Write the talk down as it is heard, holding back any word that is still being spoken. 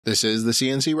This is the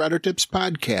CNC Router Tips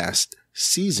Podcast,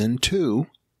 Season 2,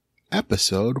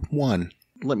 Episode 1.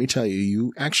 Let me tell you,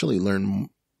 you actually learn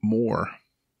more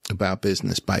about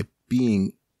business by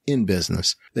being in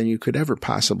business than you could ever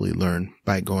possibly learn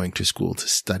by going to school to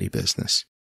study business.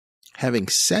 Having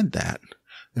said that,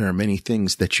 there are many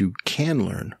things that you can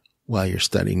learn while you're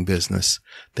studying business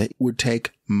that would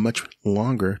take much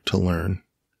longer to learn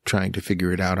trying to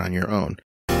figure it out on your own.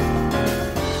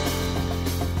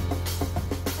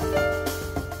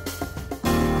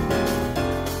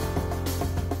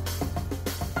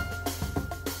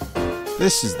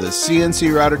 This is the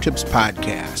CNC Router Tips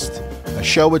Podcast, a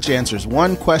show which answers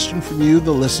one question from you,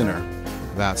 the listener,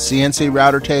 about CNC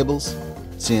router tables,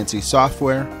 CNC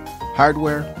software,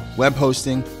 hardware, web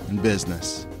hosting, and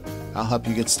business. I'll help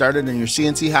you get started in your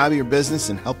CNC hobby or business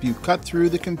and help you cut through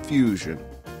the confusion.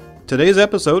 Today's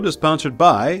episode is sponsored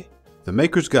by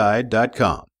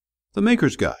TheMakersGuide.com. The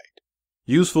Maker's Guide.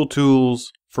 Useful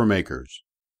tools for makers.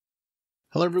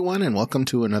 Hello, everyone, and welcome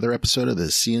to another episode of the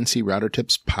CNC Router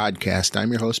Tips Podcast.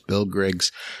 I'm your host, Bill Griggs.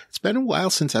 It's been a while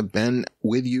since I've been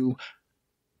with you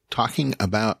talking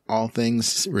about all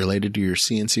things related to your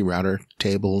CNC router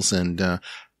tables and,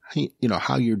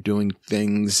 how you're doing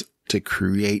things to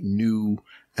create new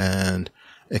and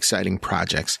exciting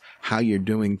projects, how you're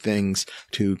doing things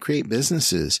to create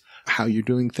businesses, how you're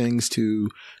doing things to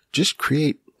just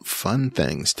create fun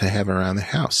things to have around the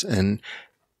house. And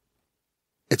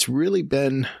it's really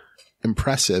been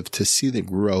impressive to see the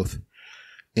growth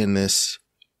in this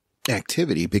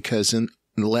activity because in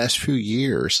the last few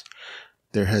years,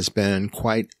 there has been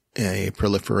quite a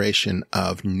proliferation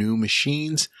of new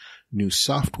machines, new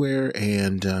software,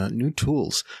 and new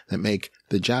tools that make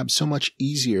the job so much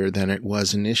easier than it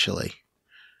was initially.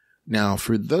 Now,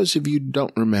 for those of you who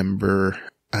don't remember,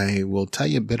 I will tell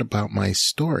you a bit about my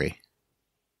story.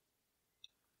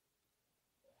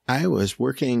 I was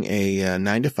working a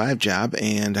 9-to-5 job,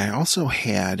 and I also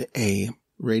had a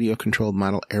radio-controlled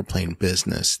model airplane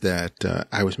business that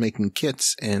I was making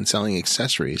kits and selling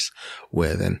accessories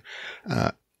with. And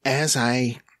as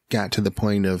I got to the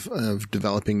point of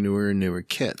developing newer and newer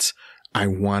kits, I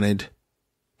wanted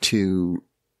to,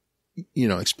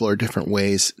 explore different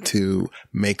ways to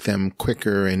make them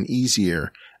quicker and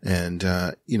easier. And,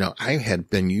 I had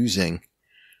been using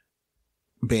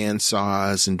band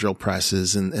saws and drill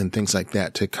presses and things like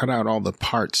that to cut out all the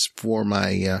parts for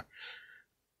my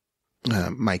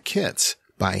my kits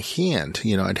by hand.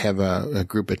 I'd have a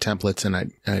group of templates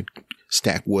and I'd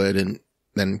stack wood and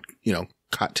then,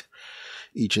 cut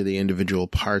each of the individual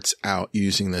parts out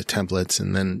using the templates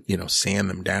and then, sand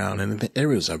them down. And it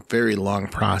was a very long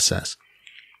process.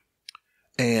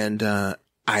 And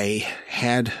I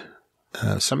had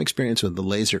some experience with the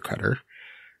laser cutter,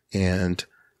 and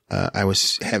I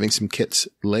was having some kits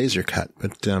laser cut,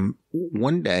 but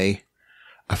one day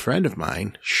a friend of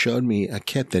mine showed me a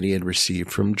kit that he had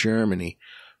received from Germany,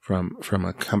 from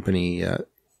a company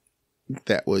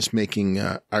that was making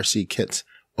RC kits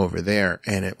over there,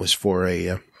 and it was for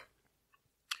a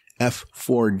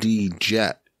F4D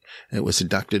jet. It was a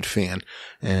ducted fan,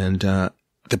 and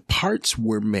the parts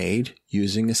were made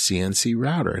using a CNC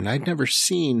router, and I'd never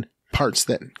seen parts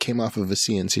that came off of a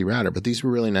CNC router, but these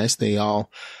were really nice. They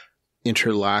all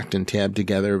interlocked and tabbed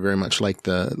together very much like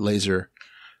the laser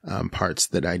parts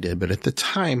that I did. But at the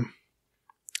time,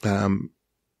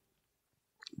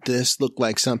 this looked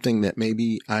like something that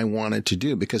maybe I wanted to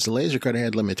do because the laser cutter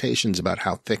had limitations about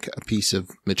how thick a piece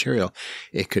of material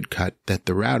it could cut that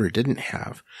the router didn't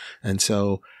have. And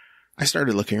so I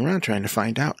started looking around trying to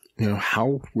find out,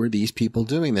 how were these people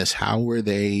doing this? How were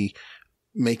they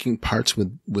making parts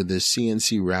with the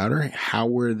CNC router? How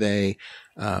were they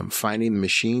finding the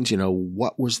machines?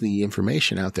 What was the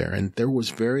information out there? And there was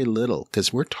very little,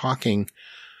 because we're talking,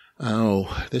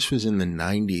 this was in the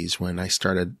 90s when I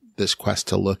started this quest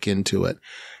to look into it.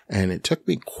 And it took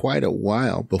me quite a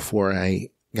while before I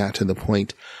got to the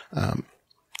point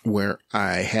where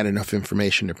I had enough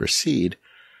information to proceed,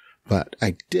 but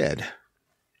I did.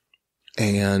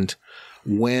 And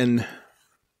when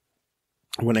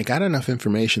I got enough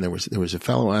information, there was a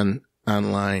fellow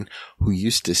online who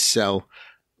used to sell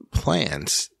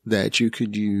plans that you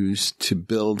could use to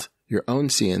build your own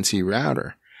CNC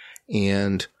router.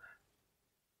 And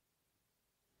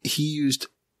he used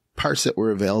parts that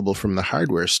were available from the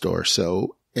hardware store.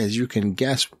 So as you can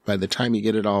guess, by the time you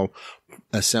get it all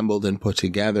assembled and put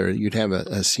together, you'd have a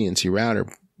CNC router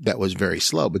that was very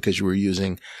slow because you were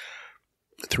using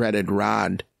threaded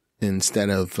rod instead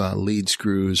of lead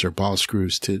screws or ball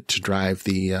screws to drive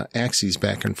the axes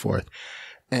back and forth.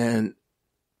 And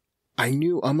I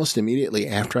knew almost immediately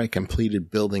after I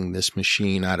completed building this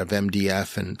machine out of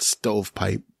MDF and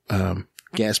stovepipe,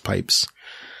 gas pipes,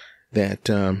 that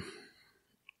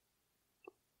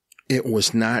it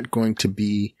was not going to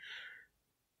be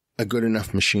a good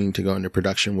enough machine to go into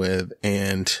production with,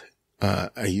 and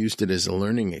I used it as a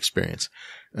learning experience.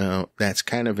 That's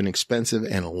kind of an expensive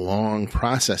and a long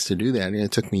process to do that, and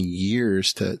it took me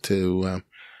years to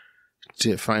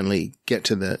finally get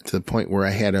to the point where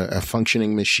I had a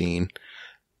functioning machine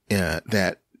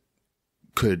that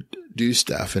could do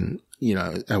stuff. And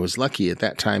I was lucky at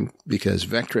that time because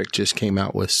Vectric just came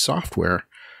out with software.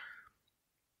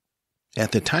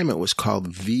 At the time, it was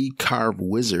called VCarve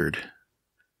Wizard.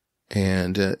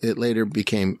 And it later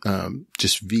became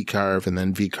just VCarve and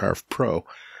then VCarve Pro,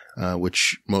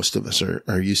 which most of us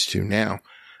are used to now.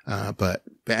 But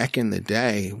back in the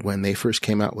day when they first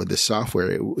came out with the software,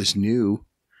 it was new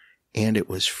and it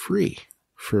was free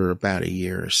for about a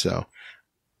year or so.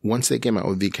 Once they came out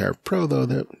with VCarve Pro, though,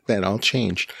 that all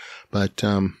changed. But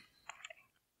I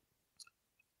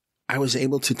was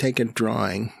able to take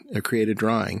create a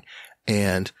drawing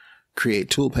and create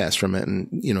toolpaths from it.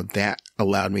 And, that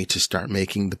allowed me to start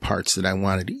making the parts that I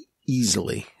wanted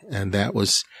easily. And that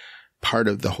was part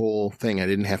of the whole thing. I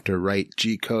didn't have to write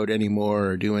G code anymore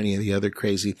or do any of the other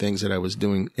crazy things that I was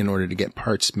doing in order to get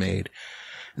parts made.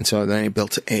 And so then I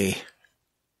built I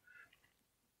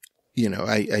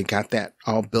got that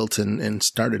all built and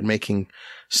started making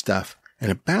stuff.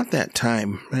 And about that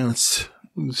time, it's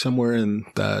somewhere in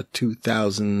the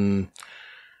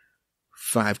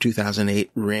 2005,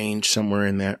 2008 range, somewhere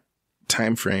in that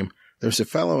time frame, there's a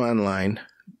fellow online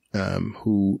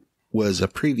who was a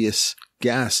previous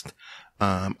guest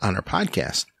on our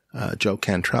podcast, Joe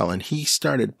Cantrell, and he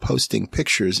started posting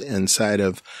pictures inside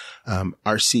of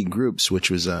RC Groups,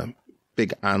 which was a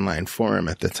big online forum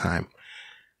at the time,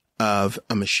 of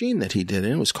a machine that he did,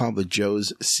 and it was called the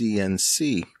Joe's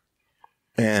CNC.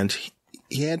 And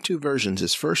he had two versions.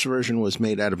 His first version was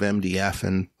made out of MDF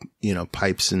and,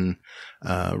 pipes and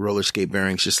roller skate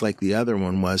bearings, just like the other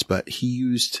one was, but he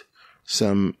used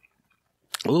a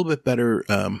little bit better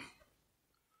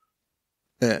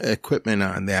equipment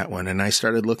on that one. And I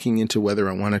started looking into whether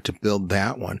I wanted to build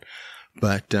that one.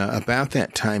 But about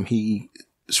that time, he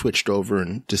switched over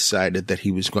and decided that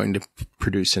he was going to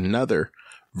produce another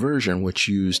version, which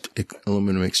used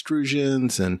aluminum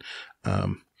extrusions and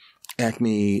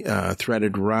Acme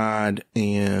threaded rod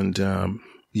and,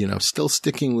 still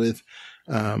sticking with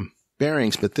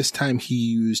bearings. But this time he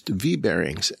used V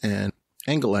bearings and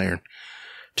angle iron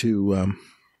to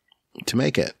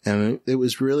make it. And it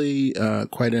was really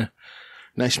quite a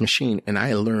nice machine. And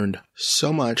I learned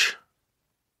so much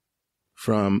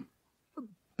from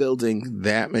building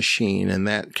that machine, and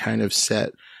that kind of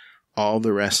set all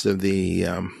the rest of the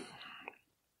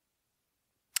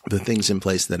things in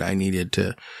place that I needed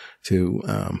to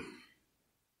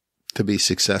be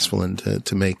successful and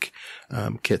to make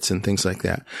kits and things like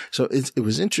that. So it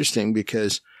was interesting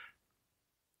because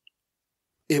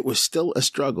it was still a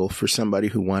struggle for somebody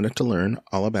who wanted to learn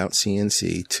all about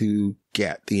CNC to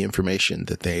get the information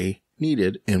that they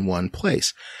needed in one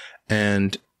place.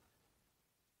 And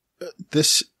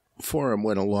this forum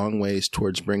went a long ways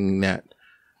towards bringing that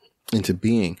into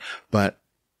being, but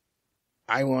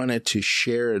I wanted to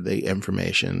share the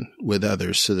information with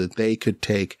others so that they could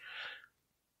take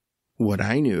what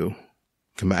I knew,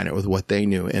 combine it with what they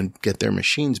knew, and get their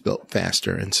machines built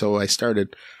faster. And so I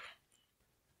started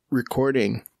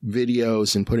recording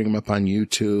videos and putting them up on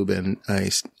YouTube, and I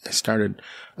started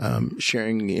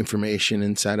sharing the information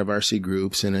inside of RC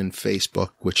Groups and in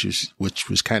Facebook, which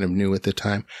was kind of new at the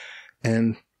time.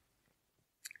 And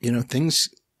things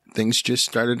just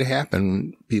started to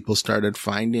happen. People started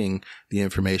finding the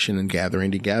information and gathering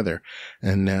together.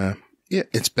 And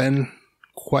it's been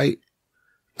quite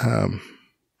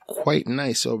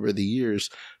nice over the years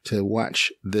to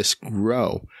watch this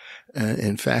grow.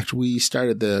 In fact, we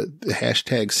started the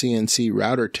hashtag CNC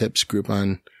Router Tips group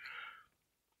on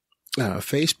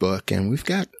Facebook, and we've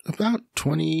got about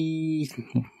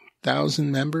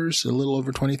 20,000 members, a little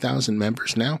over 20,000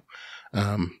 members now.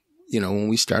 When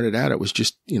we started out, it was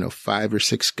just, 5 or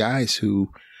 6 guys who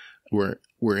were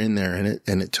in there,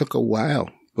 and it took a while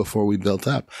before we built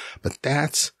up. But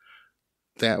that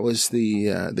was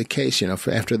the case,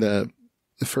 after the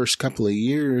first couple of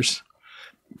years,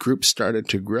 groups started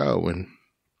to grow. And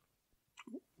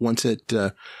once it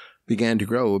began to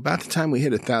grow, about the time we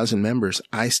hit 1,000 members,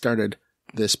 I started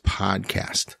this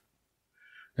podcast.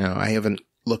 Now, I haven't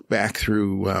looked back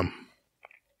through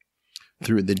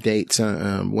the dates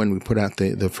when we put out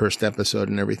the first episode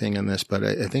and everything on this, but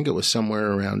I think it was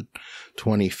somewhere around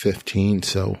 2015.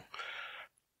 So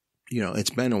it's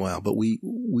been a while, but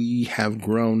we have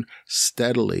grown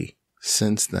steadily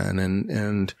since then.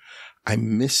 And I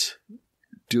miss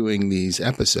doing these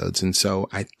episodes. And so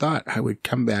I thought I would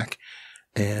come back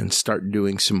and start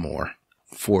doing some more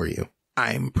for you.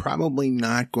 I'm probably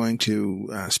not going to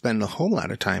spend a whole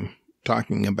lot of time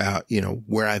talking about,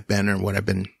 where I've been or what I've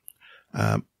been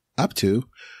up to,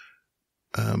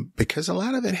 because a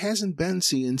lot of it hasn't been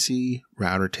CNC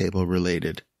router table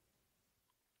related.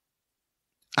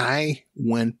 I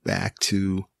went back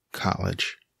to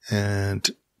college and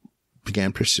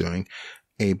began pursuing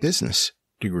a business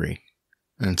degree.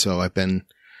 And so I've been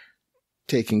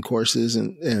taking courses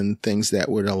and things that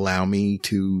would allow me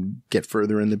to get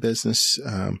further in the business,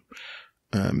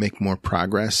 make more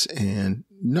progress, and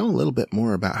know a little bit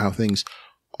more about how things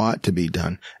ought to be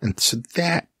done. And so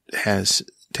that has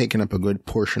taken up a good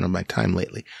portion of my time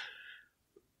lately.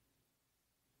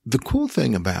 The cool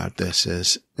thing about this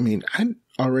is, I've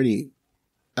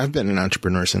been an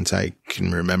entrepreneur since I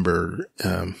can remember,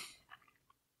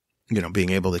 being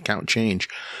able to count change.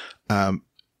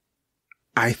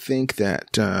 I think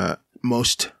that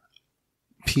most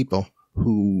people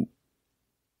who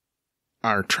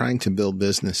are trying to build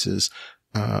businesses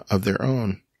of their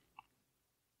own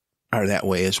are that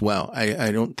way as well.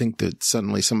 I don't think that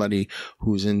suddenly somebody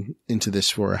who's into this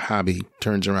for a hobby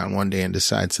turns around one day and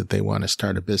decides that they want to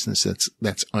start a business.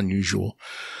 That's unusual.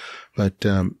 But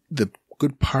the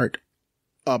good part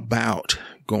about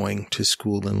going to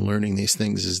school and learning these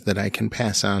things is that I can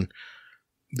pass on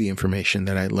the information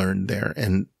that I learned there.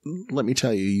 And let me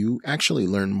tell you, you actually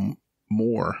learn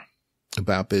more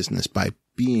about business by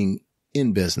being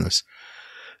in business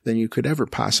than you could ever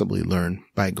possibly learn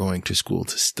by going to school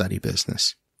to study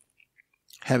business.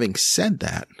 Having said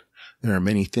that, there are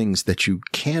many things that you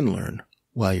can learn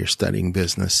while you're studying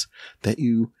business that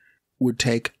you would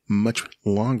take much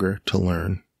longer to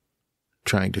learn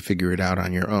trying to figure it out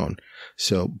on your own.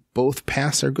 So both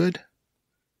paths are good.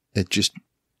 It just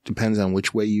depends on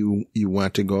which way you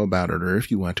want to go about it, or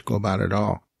if you want to go about it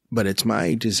all. But it's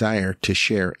my desire to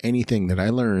share anything that I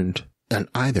learned in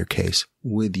either case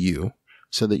with you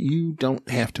so that you don't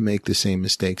have to make the same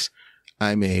mistakes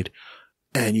I made,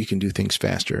 and you can do things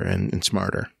faster and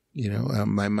smarter.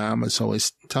 My mom was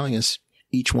always telling us,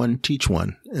 each one teach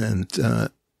one. And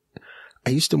I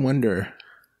used to wonder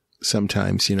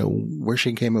sometimes, where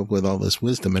she came up with all this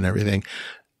wisdom and everything.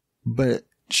 But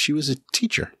she was a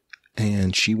teacher,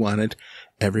 and she wanted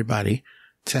everybody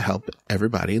to help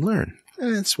everybody learn.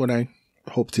 And that's what I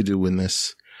hope to do in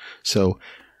this. So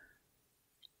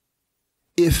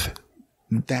if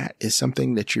that is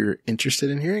something that you're interested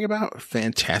in hearing about,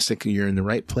 fantastic. You're in the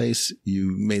right place.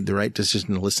 You made the right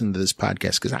decision to listen to this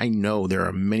podcast, because I know there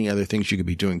are many other things you could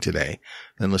be doing today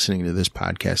than listening to this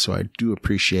podcast. So I do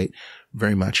appreciate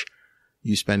very much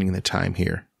you spending the time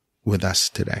here with us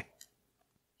today.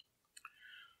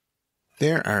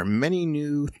 There are many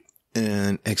new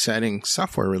and exciting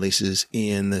software releases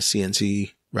in the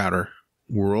CNC router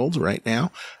world right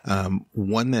now.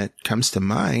 One that comes to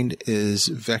mind is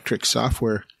Vectric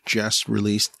Software just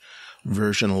released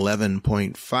version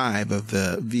 11.5 of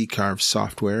the VCarve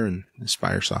software and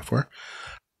Aspire software.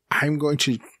 I'm going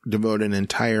to devote an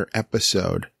entire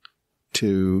episode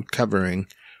to covering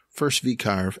first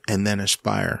VCarve and then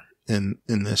Aspire in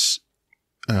this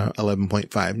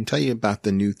 11.5 and tell you about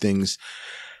the new things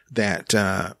that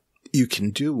you can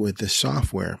do with this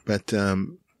software. But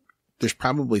there's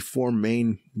probably four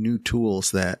main new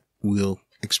tools that we'll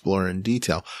explore in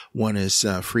detail. One is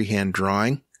freehand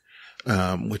drawing,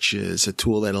 which is a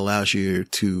tool that allows you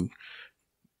to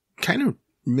kind of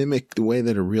mimic the way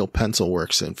that a real pencil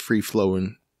works and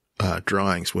free-flowing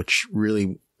drawings, which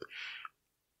really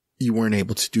you weren't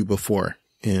able to do before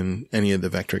in any of the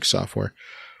Vectric software.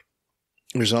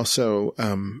 There's also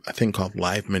a thing called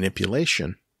live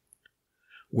manipulation,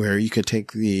 where you could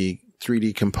take the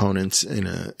 3D components in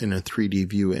a 3D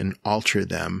view and alter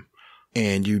them,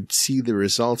 and you'd see the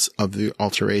results of the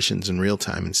alterations in real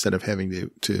time instead of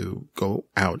having to go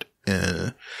out.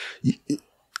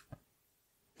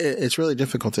 It's really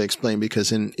difficult to explain,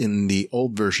 because in the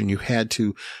old version, you had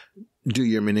to do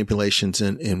your manipulations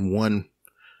in one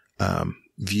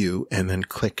view and then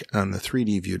click on the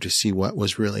 3D view to see what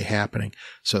was really happening.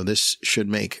 So this should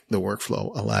make the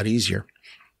workflow a lot easier.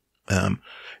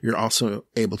 You're also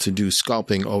able to do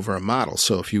sculpting over a model.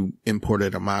 So if you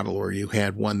imported a model, or you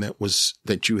had one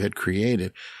that you had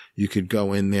created, you could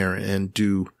go in there and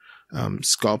do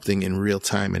sculpting in real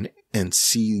time and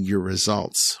see your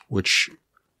results, which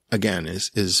again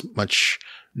is much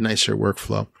nicer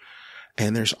workflow.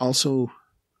 And there's also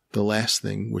the last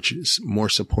thing, which is more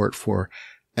support for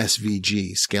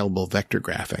SVG, scalable vector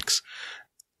graphics.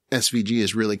 SVG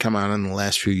has really come out in the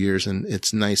last few years, and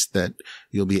it's nice that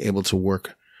you'll be able to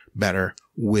work better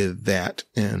with that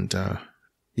and,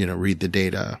 read the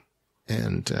data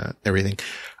and everything.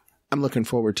 I'm looking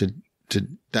forward to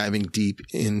diving deep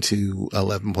into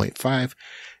 11.5,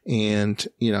 and,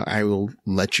 I will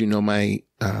let you know my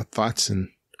thoughts and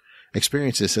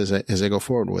experiences as I go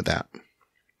forward with that.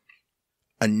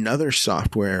 Another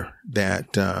software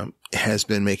that has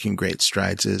been making great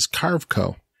strides is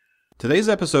Carveco. Today's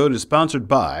episode is sponsored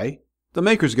by The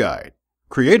Maker's Guide,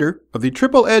 creator of the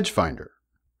Triple Edge Finder.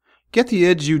 Get the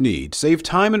edge you need, save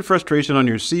time and frustration on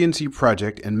your CNC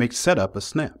project, and make setup a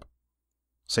snap.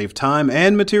 Save time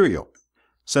and material.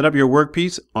 Set up your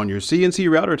workpiece on your CNC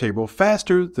router table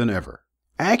faster than ever.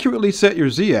 Accurately set your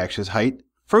Z-axis height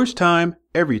first time,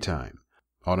 every time.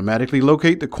 Automatically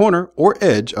locate the corner or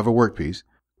edge of a workpiece.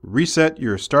 Reset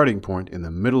your starting point in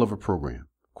the middle of a program.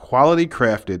 Quality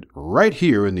crafted right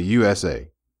here in the USA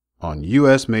on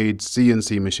US-made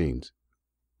CNC machines.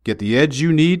 Get the edge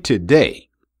you need today.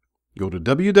 Go to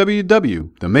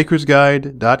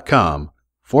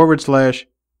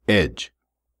www.themakersguide.com/edge.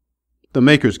 The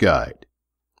Maker's Guide.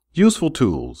 Useful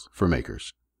tools for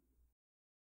makers.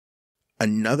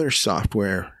 Another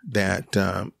software that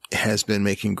has been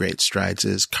making great strides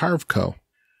is Carveco.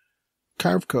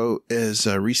 Carveco is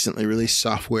a recently released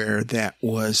software that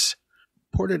was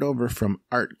ported over from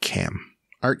ArtCam.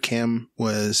 ArtCam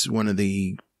was one of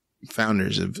the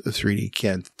founders of 3D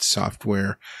CAD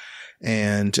software,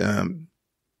 and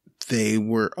they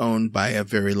were owned by a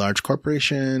very large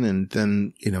corporation, and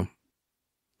then,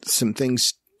 some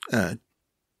things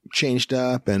changed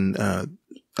up, and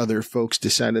other folks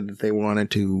decided that they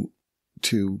wanted to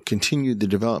continue the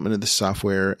development of the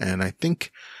software, and I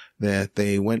think that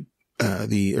they went,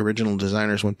 the original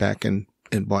designers went back and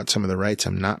bought some of the rights.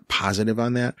 I'm not positive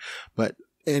on that, but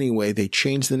anyway, they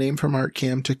changed the name from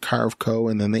ArtCam to Carveco,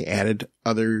 and then they added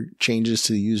other changes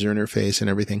to the user interface and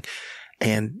everything.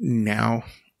 And now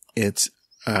it's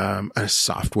a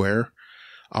software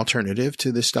alternative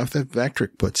to the stuff that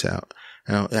Vectric puts out.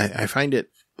 Now, I find it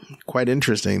quite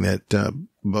interesting that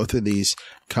both of these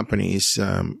companies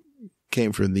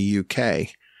came from the UK.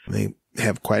 They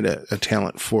have quite a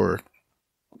talent for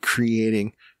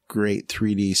creating great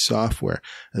 3D software.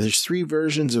 And there's 3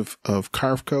 versions of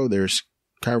Carveco. There's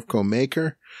Carveco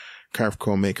Maker,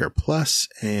 Carveco Maker Plus,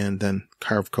 and then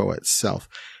Carveco itself.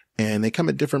 And they come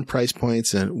at different price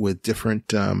points and with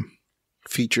different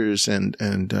features and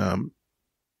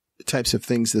types of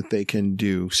things that they can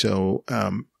do. So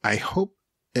I hope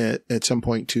at some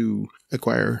point to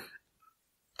acquire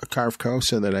a Carveco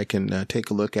so that I can take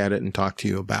a look at it and talk to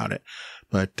you about it.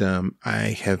 But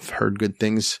I have heard good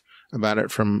things about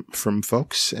it from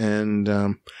folks, and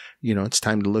it's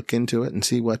time to look into it and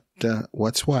see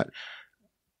what's what.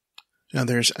 Now,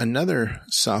 there's another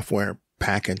software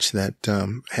package that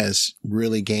has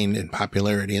really gained in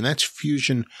popularity, and that's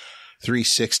Fusion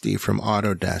 360 from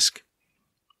Autodesk.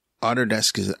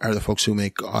 Autodesk are the folks who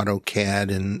make AutoCAD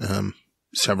and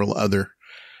several other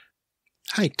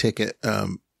high-ticket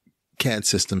CAD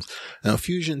systems. Now,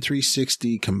 Fusion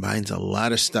 360 combines a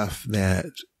lot of stuff that,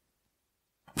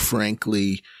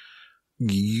 frankly,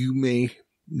 you may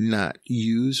not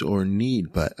use or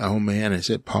need, but oh man, is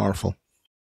it powerful.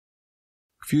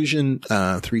 Fusion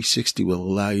 360 will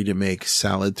allow you to make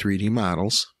solid 3D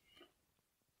models.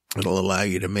 It'll allow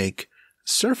you to make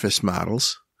surface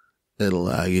models. It'll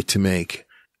allow you to make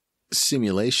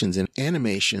simulations and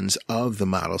animations of the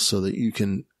model so that you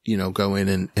can, go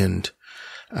in and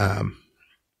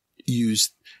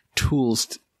use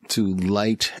tools to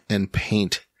light and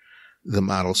paint the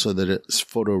model so that its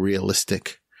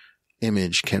photorealistic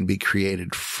image can be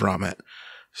created from it.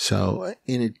 So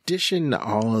in addition to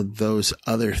all of those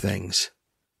other things,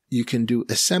 you can do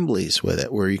assemblies with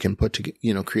it where you can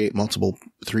create multiple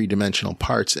 3-dimensional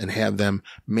parts and have them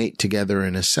mate together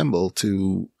and assemble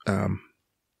to,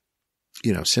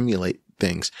 simulate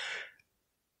things.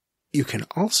 You can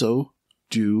also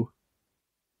do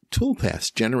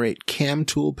toolpaths, generate CAM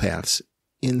toolpaths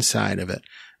inside of it.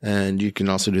 And you can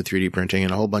also do 3D printing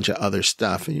and a whole bunch of other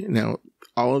stuff. Now,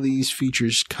 all of these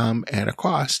features come at a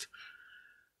cost.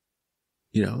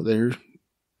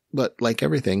 But like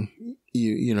everything,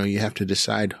 you have to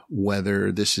decide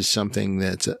whether this is something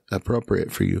that's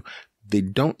appropriate for you. They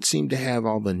don't seem to have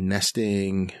all the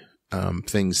nesting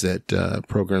things that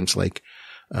programs like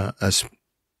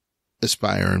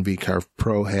Aspire and VCarve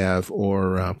Pro have,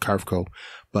 or Carveco,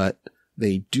 but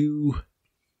they do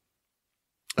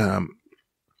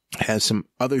have some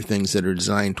other things that are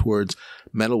designed towards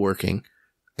metalworking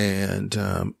and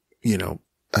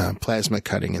plasma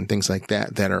cutting and things like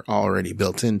that that are already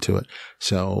built into it.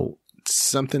 So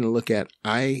something to look at.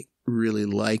 I really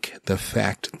like the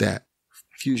fact that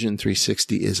Fusion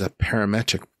 360 is a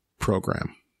parametric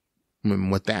program.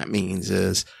 And what that means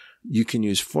is you can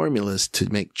use formulas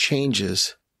to make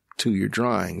changes to your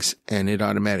drawings, and it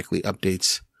automatically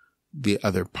updates the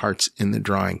other parts in the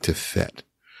drawing to fit.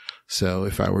 So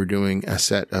if I were doing a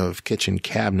set of kitchen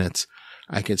cabinets,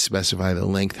 I could specify the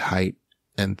length, height,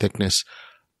 and thickness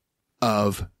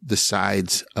of the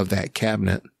sides of that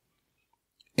cabinet.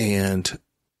 And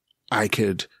I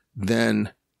could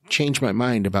then change my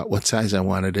mind about what size I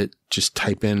wanted it, just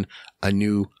type in a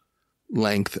new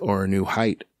length or a new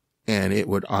height, and it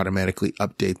would automatically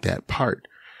update that part.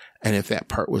 And if that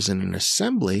part was in an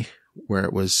assembly where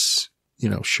it was,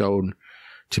 shown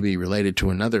to be related to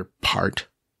another part,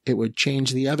 it would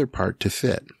change the other part to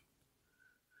fit.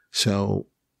 So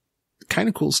kind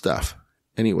of cool stuff.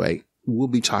 Anyway, we'll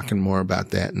be talking more about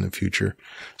that in the future.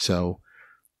 So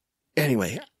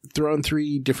anyway, throwing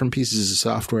 3 different pieces of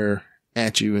software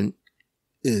at you and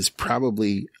is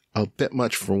probably a bit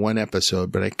much for one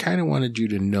episode, but I kind of wanted you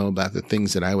to know about the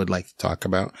things that I would like to talk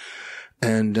about.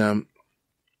 And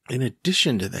in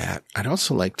addition to that, I'd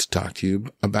also like to talk to you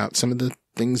about some of the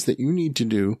things that you need to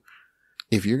do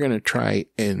if you're going to try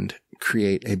and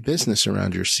create a business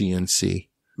around your CNC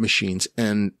machines.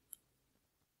 And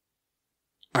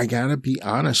I got to be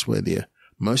honest with you,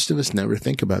 most of us never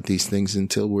think about these things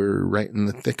until we're right in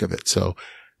the thick of it. So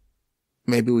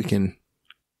maybe we can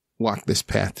walk this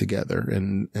path together,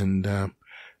 and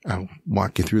I'll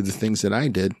walk you through the things that I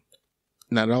did.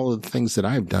 Not all of the things that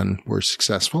I've done were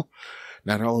successful.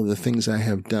 Not all of the things I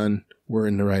have done were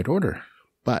in the right order,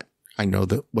 but I know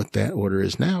that what that order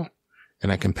is now,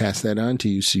 and I can pass that on to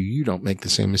you so you don't make the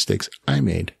same mistakes I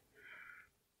made.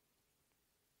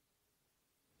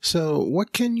 So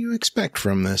what can you expect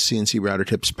from the CNC Router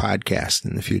Tips podcast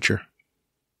in the future?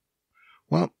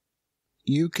 Well,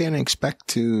 you can expect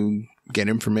to get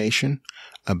information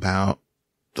about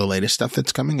the latest stuff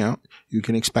that's coming out. You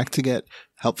can expect to get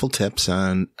helpful tips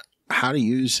on how to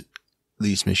use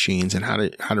these machines and how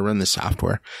to run the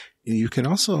software. You can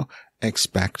also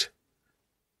expect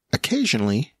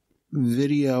occasionally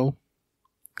video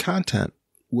content,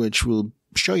 which will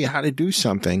show you how to do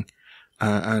something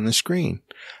on the screen.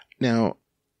 Now,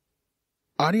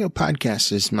 audio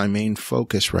podcast is my main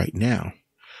focus right now,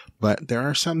 but there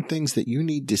are some things that you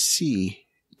need to see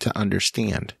to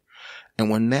understand.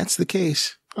 And when that's the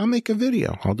case, I'll make a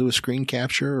video. I'll do a screen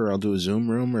capture, or I'll do a Zoom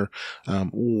room, or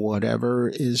whatever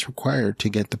is required to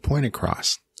get the point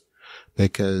across.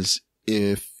 Because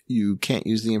if you can't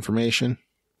use the information,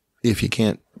 if you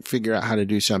can't figure out how to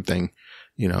do something,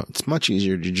 it's much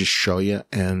easier to just show you.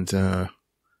 And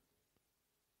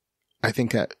I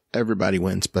think that everybody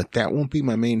wins, but that won't be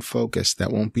my main focus.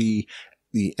 That won't be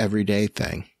the everyday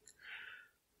thing.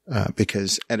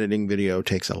 Because editing video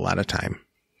takes a lot of time,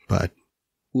 but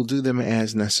we'll do them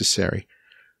as necessary.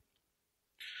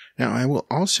 Now, I will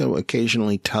also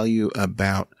occasionally tell you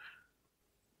about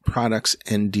products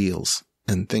and deals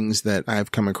and things that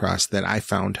I've come across that I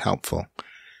found helpful.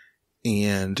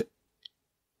 And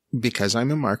because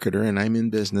I'm a marketer and I'm in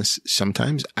business,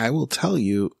 sometimes I will tell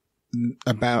you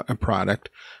about a product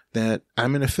that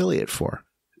I'm an affiliate for.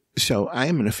 So I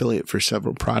am an affiliate for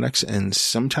several products, and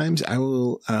sometimes I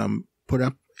will put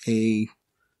up a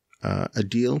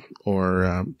deal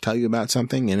or tell you about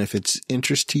something. And if it's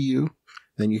interest to you,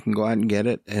 then you can go out and get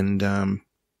it. And,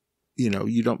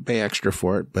 you don't pay extra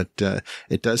for it, but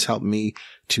it does help me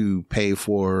to pay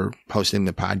for hosting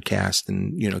the podcast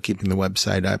and, keeping the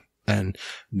website up and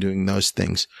doing those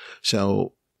things.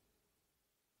 So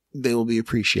they will be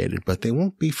appreciated, but they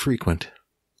won't be frequent.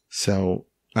 So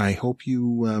I hope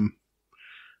you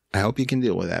can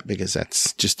deal with that, because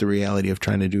that's just the reality of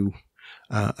trying to do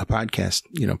a podcast.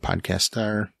 Podcasts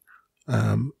are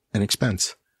an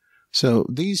expense. So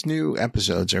these new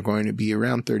episodes are going to be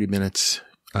around 30 minutes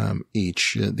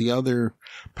each. The other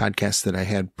podcasts that I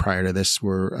had prior to this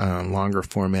were longer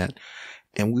format,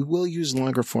 and we will use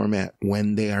longer format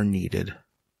when they are needed,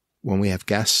 when we have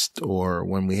guests or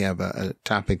when we have a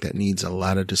topic that needs a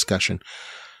lot of discussion.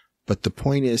 But the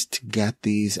point is to get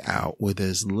these out with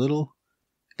as little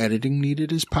editing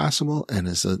needed as possible and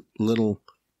as a little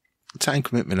time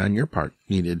commitment on your part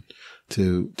needed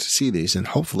to see these. And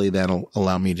hopefully that'll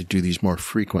allow me to do these more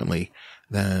frequently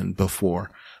than before,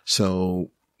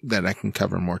 so that I can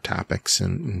cover more topics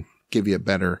and give you a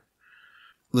better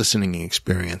listening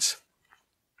experience.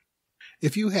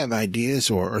 If you have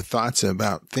ideas or thoughts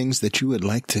about things that you would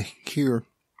like to hear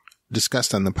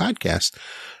discussed on the podcast,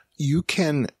 you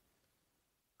can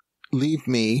leave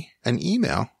me an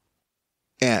email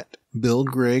at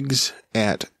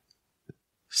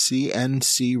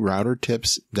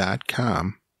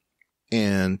billgriggs@cncroutertips.com,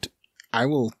 and I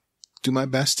will do my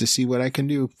best to see what I can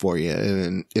do for you.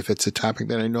 And if it's a topic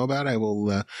that I know about, I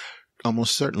will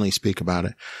almost certainly speak about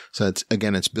it. So it's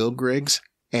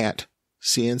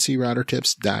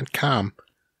billgriggs@cncroutertips.com,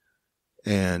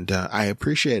 and I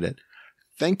appreciate it.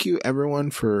 Thank you, everyone,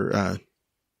 for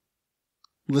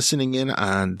listening in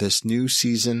on this new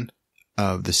season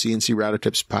of the CNC Router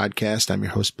Tips Podcast. I'm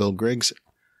your host, Bill Griggs.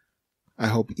 I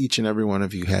hope each and every one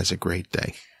of you has a great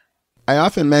day. I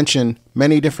often mention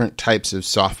many different types of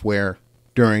software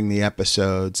during the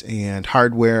episodes, and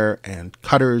hardware and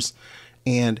cutters,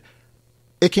 and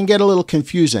it can get a little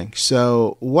confusing.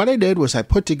 So what I did was I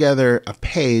put together a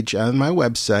page on my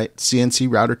website,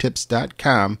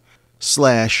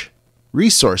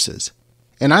 cncroutertips.com/resources.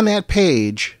 And on that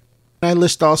page, I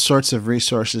list all sorts of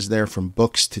resources there, from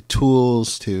books to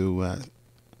tools to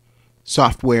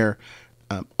software,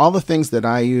 all the things that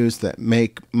I use that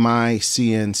make my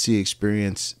CNC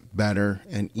experience better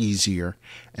and easier.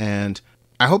 And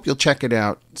I hope you'll check it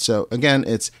out. So again,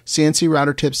 it's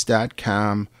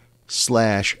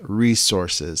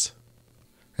cncroutertips.com/resources.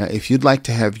 Now, if you'd like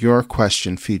to have your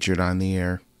question featured on the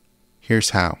air,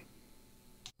 here's how.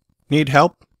 Need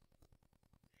help?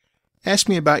 Ask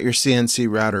me about your CNC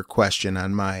router question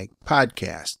on my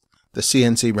podcast, the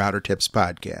CNC Router Tips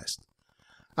Podcast.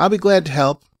 I'll be glad to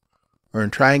help, or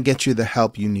try and get you the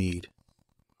help you need.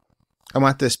 I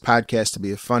want this podcast to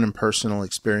be a fun and personal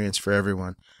experience for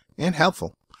everyone, and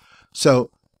helpful.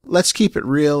 So let's keep it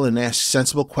real and ask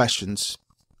sensible questions.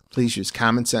 Please use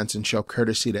common sense and show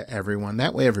courtesy to everyone.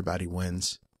 That way everybody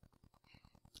wins.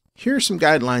 Here are some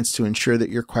guidelines to ensure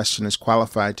that your question is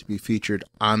qualified to be featured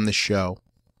on the show.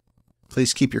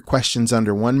 Please keep your questions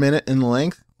under 1 minute in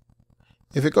length.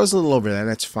 If it goes a little over that,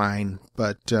 that's fine,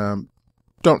 but don't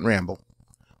ramble.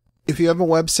 If you have a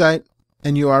website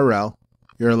and URL,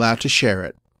 you're allowed to share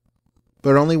it,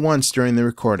 but only once during the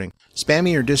recording.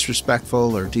 Spammy or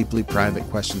disrespectful or deeply private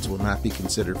questions will not be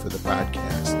considered for the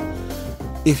podcast.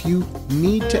 If you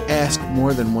need to ask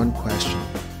more than one question,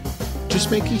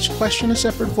 just make each question a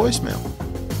separate voicemail.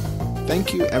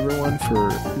 Thank you, everyone, for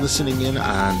listening in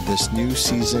on this new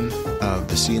season of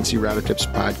the CNC Router Tips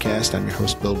Podcast. I'm your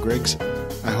host, Bill Griggs.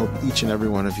 I hope each and every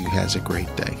one of you has a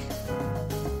great day.